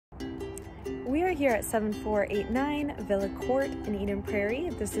We are here at 7489 Villa Court in Eden Prairie.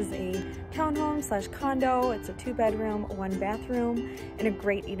 This is a townhome slash condo. It's a 2-bedroom, 1-bathroom in a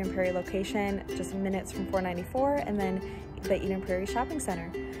great Eden Prairie location, just minutes from 494 and then the Eden Prairie Shopping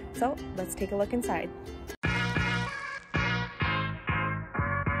Center. So let's take a look inside.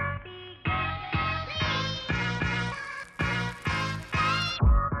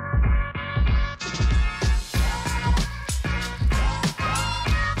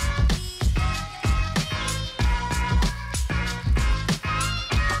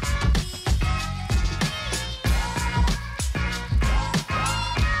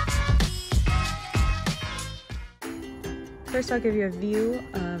 First, I'll give you a view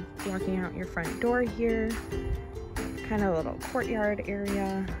of walking out your front door here. Kind of a little courtyard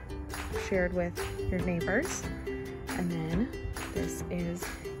area shared with your neighbors. And then this is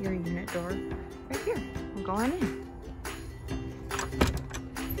your unit door right here. We'll go on in.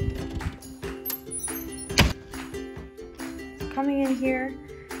 So coming in here,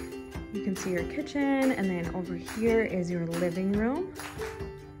 you can see your kitchen, and then over here is your living room.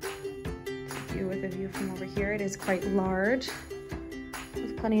 With a view from over here, it is quite large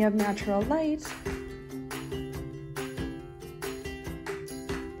with plenty of natural light.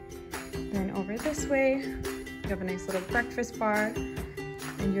 Then over this way, you have a nice little breakfast bar,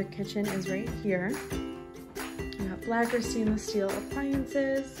 and your kitchen is right here. You have lacquer stainless steel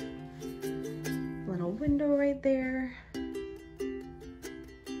appliances, little window right there,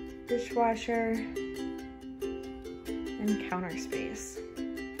 dishwasher, and counter space.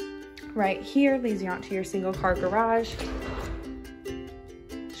 Right here leads you out to your single car garage.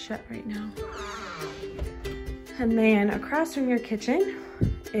 Shut right now. And then across from your kitchen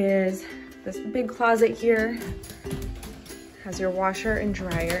is this big closet here. Has your washer and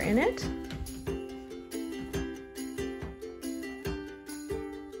dryer in it.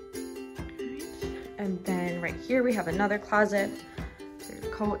 And then right here we have another closet for your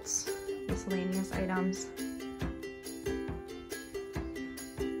coats, miscellaneous items.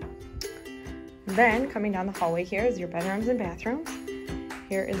 Then coming down the hallway here is your bedrooms and bathrooms.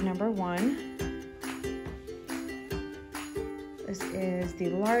 Here is number 1. This is the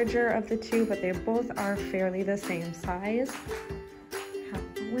larger of the two, but they both are fairly the same size. Have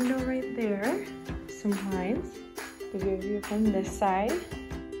a window right there, some blinds. Give you a view from this side.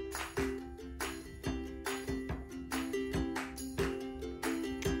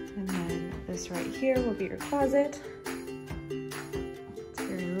 And then this right here will be your closet. It's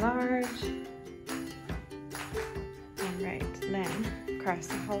very large. Then across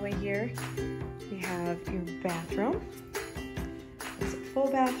the hallway here, we have your bathroom. It's a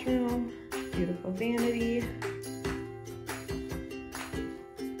full bathroom, beautiful vanity.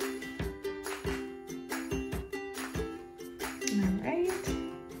 All right.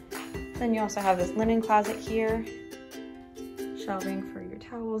 Then you also have this linen closet here, shelving for your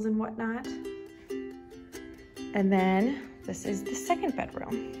towels and whatnot. And then this is the second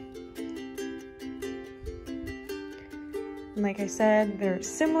bedroom. And like I said, they're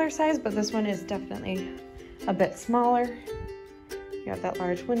similar size, but this one is definitely a bit smaller. You have that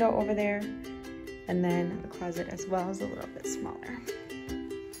large window over there, and then the closet as well is a little bit smaller.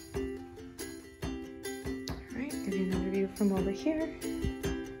 All right, give you another view from over here.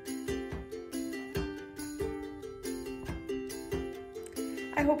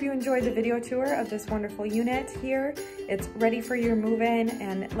 I hope you enjoyed the video tour of this wonderful unit here. It's ready for your move-in,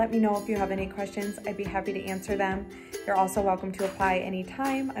 and let me know if you have any questions. I'd be happy to answer them. You're also welcome to apply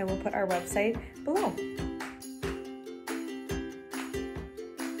anytime. I will put our website below.